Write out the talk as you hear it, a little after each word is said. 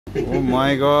oh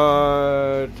my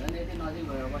God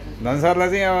धनसरलाई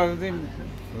चाहिँ अब चाहिँ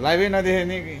लाइभै नदेखे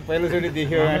नि पहिलोचोटि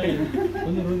देख्यो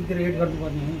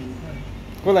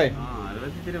कसलाई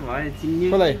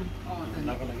कसलाई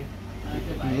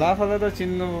लाफालाई त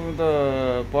चिन्नु त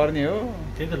पर्ने हो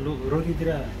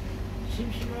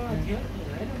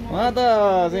उहाँ त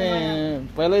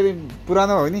चाहिँ पहिल्यै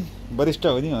पुरानो हो नि वरिष्ठ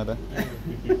हो नि उहाँ त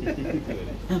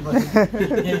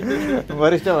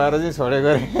वरिष्ठ भएर चाहिँ छोडेको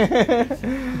अरे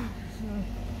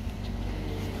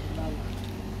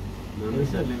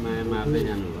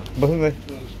बस्नु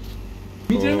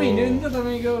मिटरमा हिँड्यो नि त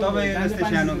तपाईको तपाईको जस्तै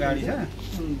सानो गाडी छ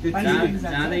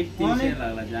जाँदै 300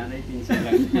 लाग्ला जाँदै 300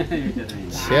 लाग्ला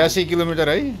 86 किलोमिटर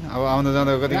है अब आउँदा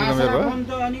जाँदा कति किलोमिटर भयो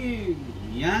अनि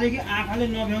यहाँदेखि आँखाले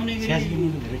नभ्याउने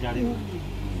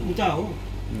उता हो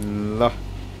ल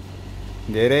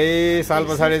धेरै साल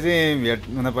पछाडि चाहिँ भेट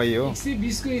हुन पाइयो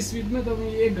 120 को स्पिडमा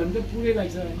तपाईँ 1 घण्टा पुरै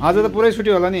लाग्छ आज त पुरै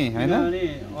छुट्यो होला नि हैन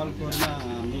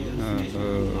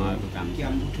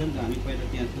काम उठ्यो नि त हामी पहिला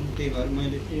त्यहाँ थियौँ त्यही भएर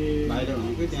मैले भाइलाई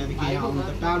भनेको त्यहाँदेखि यहाँ आउनु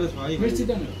त टाढो छ है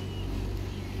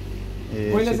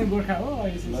पहिला चाहिँ गोर्खा हो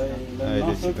अहिले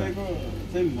सोचेको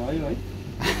चाहिँ भयो है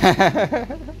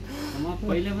म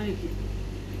पहिला पनि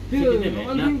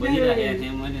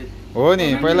हो नि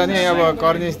पहिला नि अब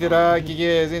कर्निसतिर के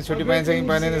चाहिँ छुट्टी पाइन्छ कि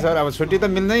पाइँदैन सर अब छुट्टी त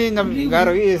मिल्नै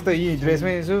गाह्रो कि यस्तो यी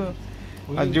ड्रेसमै छु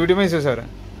ड्युटीमै छु सर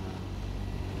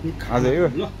हजुर यो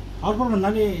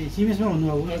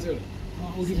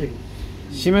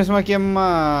सिमेसमा केममा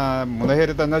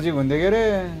हुँदाखेरि त नजिक हुन्थ्यो के अरे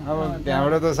अब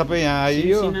त्यहाँबाट त सबै यहाँ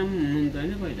आइयो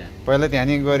पहिला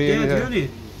त्यहाँदेखि गरियो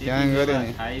त्यहाँ गऱ्यो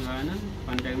नि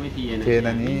थिएन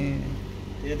नि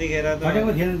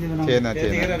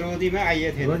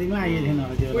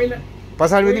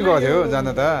पछाडि पनि गएको थियो जान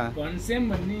त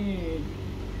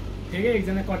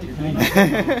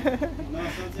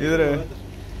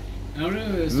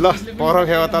ल पहरा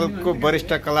फेवातालको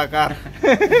वरिष्ठ कलाकार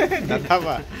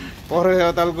थपा पहरा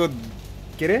फेवातालको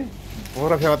के अरे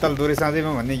पहरा फेवाताल दोहोरी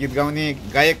साँझैमा भन्ने गीत गाउने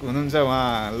गायक हुनुहुन्छ उहाँ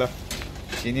ल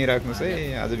चिनिराख्नुहोस् है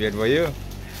आज भेट भयो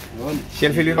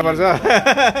सेल्फी लिनुपर्छ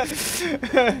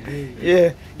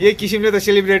यही किसिमले त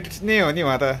सेलिब्रेट नै हो नि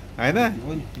उहाँ त होइन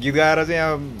गीत गाएर चाहिँ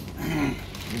अब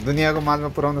दुनियाँको माझमा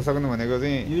पुर्याउन सक्नु भनेको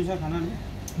चाहिँ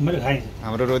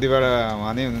हाम्रो रोदीबाट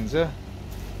उहाँ नै हुनुहुन्छ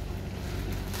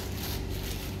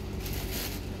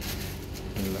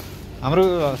ल हाम्रो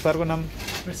सरको नाम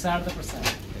प्रसाद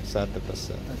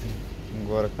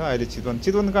गोर्खा अहिले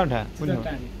चितवन कहाँ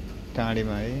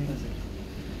टाढीमा है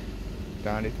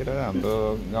टाढीतिर हाम्रो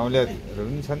गाउँलेहरू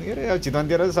पनि छन् के अरे अब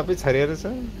चितवनतिर सबै छरिएर छ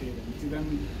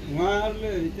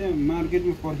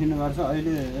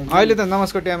अहिले त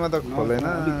नमस्को टाइममा त खोलेन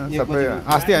सबै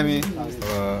अस्ति हामी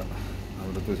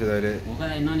हाम्रो तुलसी दाइले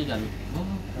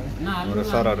हाम्रो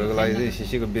सरहरूको लागि चाहिँ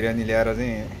सिसीको बिरयानी ल्याएर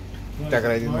चाहिँ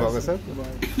टक्राइदिनु भएको छ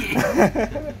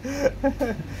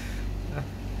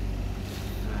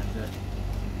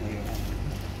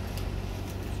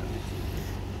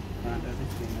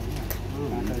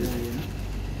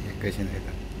एकैछिन